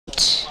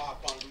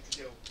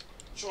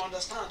You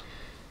understand?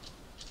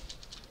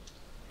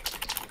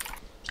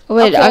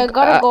 Wait, Okay, I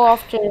gotta go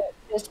after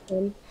this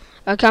one.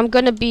 okay, I'm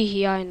gonna be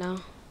here now.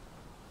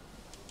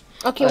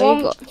 Okay,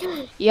 Oh,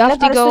 one. you I have to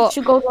gotta go. switch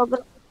to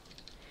go.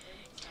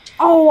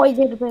 Oh, I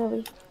did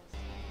barely.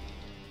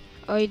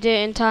 Oh, you did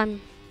it in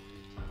time.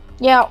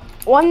 Yeah,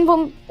 one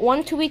boom,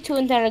 1 2v2,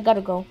 and then I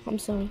gotta go. I'm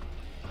sorry.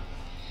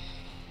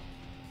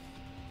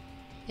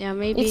 Yeah,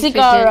 maybe It's if it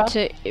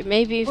didn't,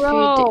 Igara.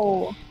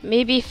 Bro.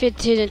 maybe if it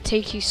didn't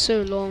take you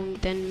so long,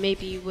 then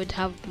maybe you would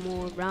have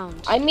more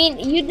rounds. I mean,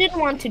 you didn't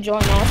want to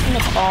join. I was in the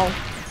call.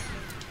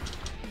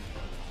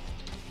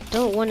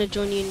 Don't want to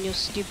join you in your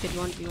stupid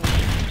 1v1.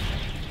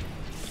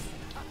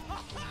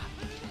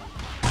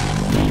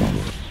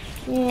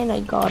 And I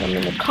got him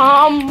in the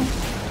com.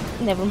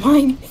 Never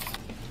mind.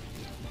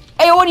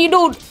 Hey, what are you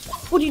doing?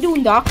 What are you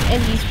doing, Doc?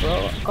 And he's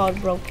got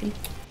broken.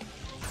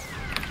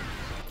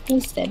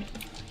 He's dead.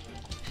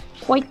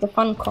 Quite the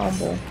fun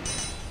combo.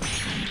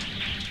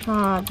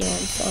 Ah, damn,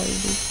 sorry,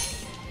 dude.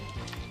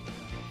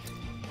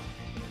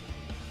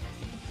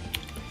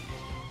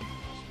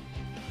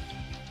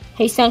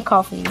 Hey, stand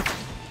coughing.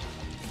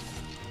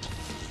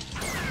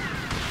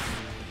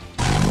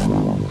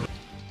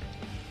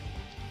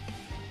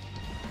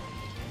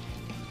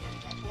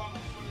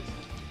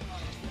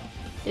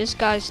 This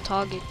guy's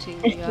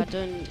targeting me. I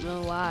don't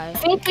know why. I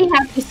think we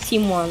have this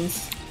team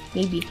once.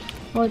 Maybe.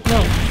 Oh,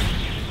 no.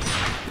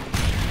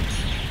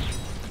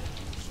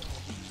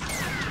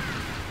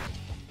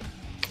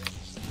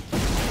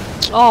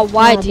 Oh,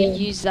 why Oh, did you man.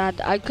 use that?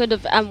 I could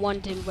have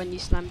M1'd him when you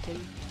slammed him.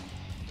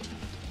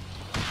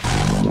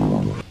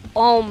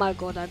 Oh my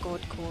god, I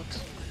got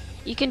caught.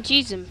 You can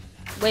cheese him.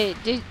 Wait,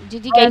 did he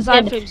get his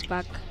iframes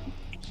back?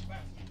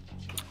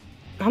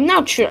 I'm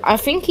not sure. I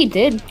think he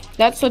did.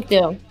 That's what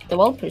the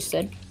developer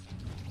said.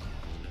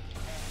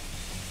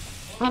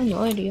 I have no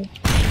idea.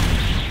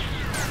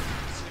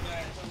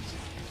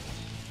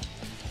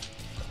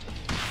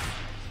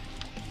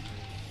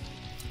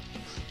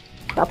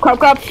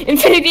 Crap.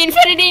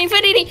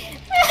 Infinity.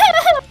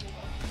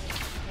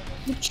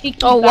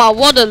 Oh wow,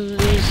 what a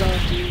loser,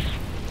 dude.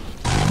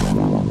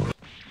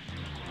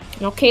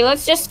 Okay,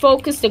 let's just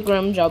focus the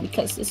Grimjaw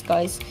because this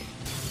guy's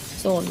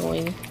so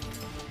annoying.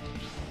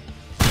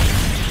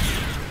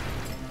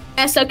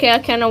 Yes, okay, I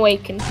can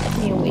awaken. Let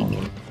me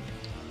awaken.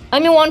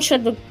 Let me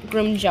one-shot the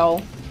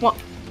Grimjaw. What?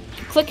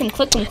 Click him.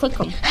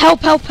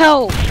 Help!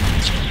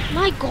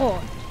 My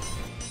god.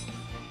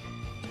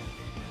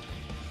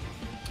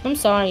 I'm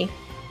sorry.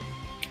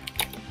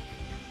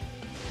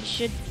 You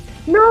should.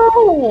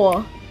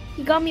 No!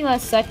 He got me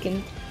last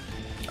second.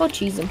 Go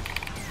cheese him.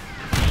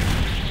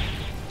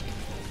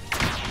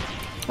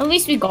 At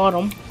least we got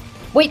him.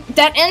 Wait,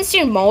 that ends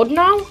your mode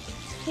now?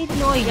 I had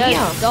no idea.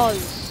 Yes, it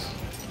does.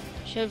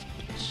 Should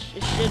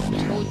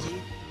have told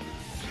you.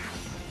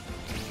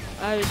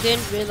 I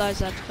didn't realize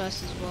that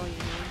first as well, you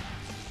know.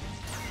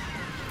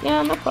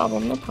 Yeah, no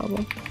problem.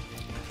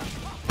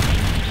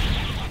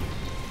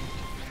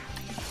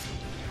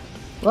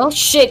 Well,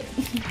 shit.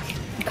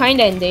 I'm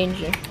kinda in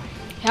danger.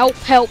 Help!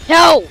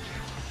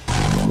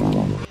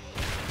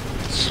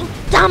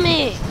 Damn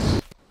it!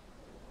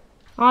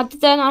 Oh,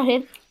 did that not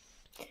hit?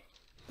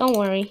 Don't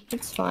worry,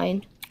 it's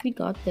fine. We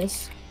got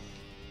this.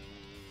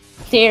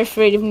 They're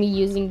afraid of me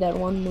using that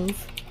one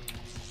move.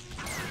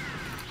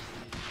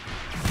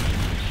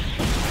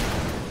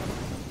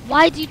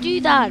 Why'd you do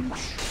that?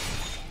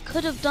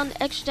 Could have done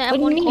extra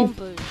What do you M1 mean?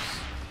 combos.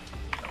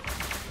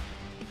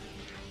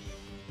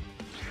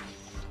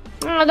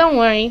 Oh, don't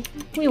worry.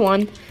 We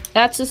won.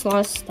 That's his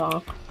last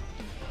stock.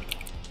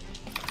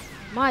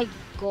 My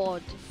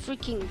god,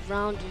 freaking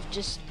round of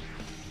just.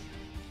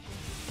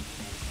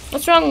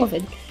 What's wrong with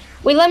it?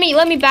 Wait, let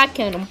me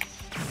backhand him.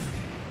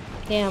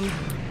 Damn.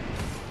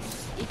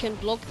 You can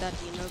block that,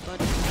 you know, but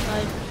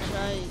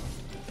try.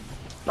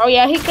 Oh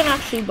yeah, he can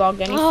actually block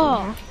anything.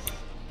 Oh.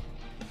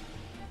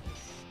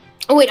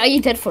 Oh wait, are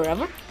you dead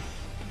forever?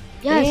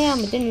 Yes. Damn,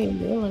 I didn't even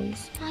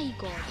realize. My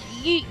god,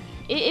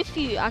 if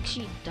you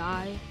actually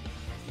die,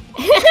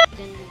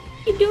 then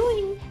What are you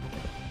doing?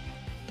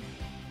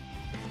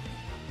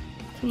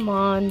 Come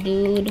on,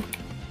 dude.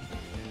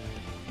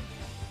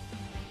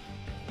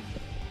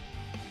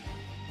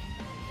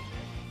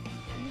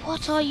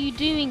 what are you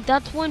doing?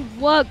 That won't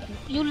work.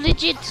 You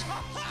legit.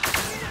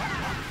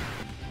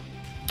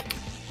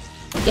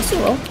 Yes, you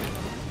will.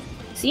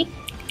 See?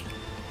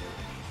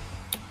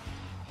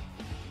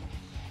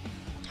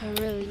 I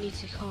really need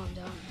to calm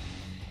down.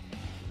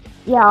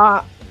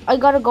 Yeah, I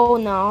gotta go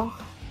now.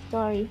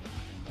 Sorry.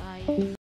 Bye.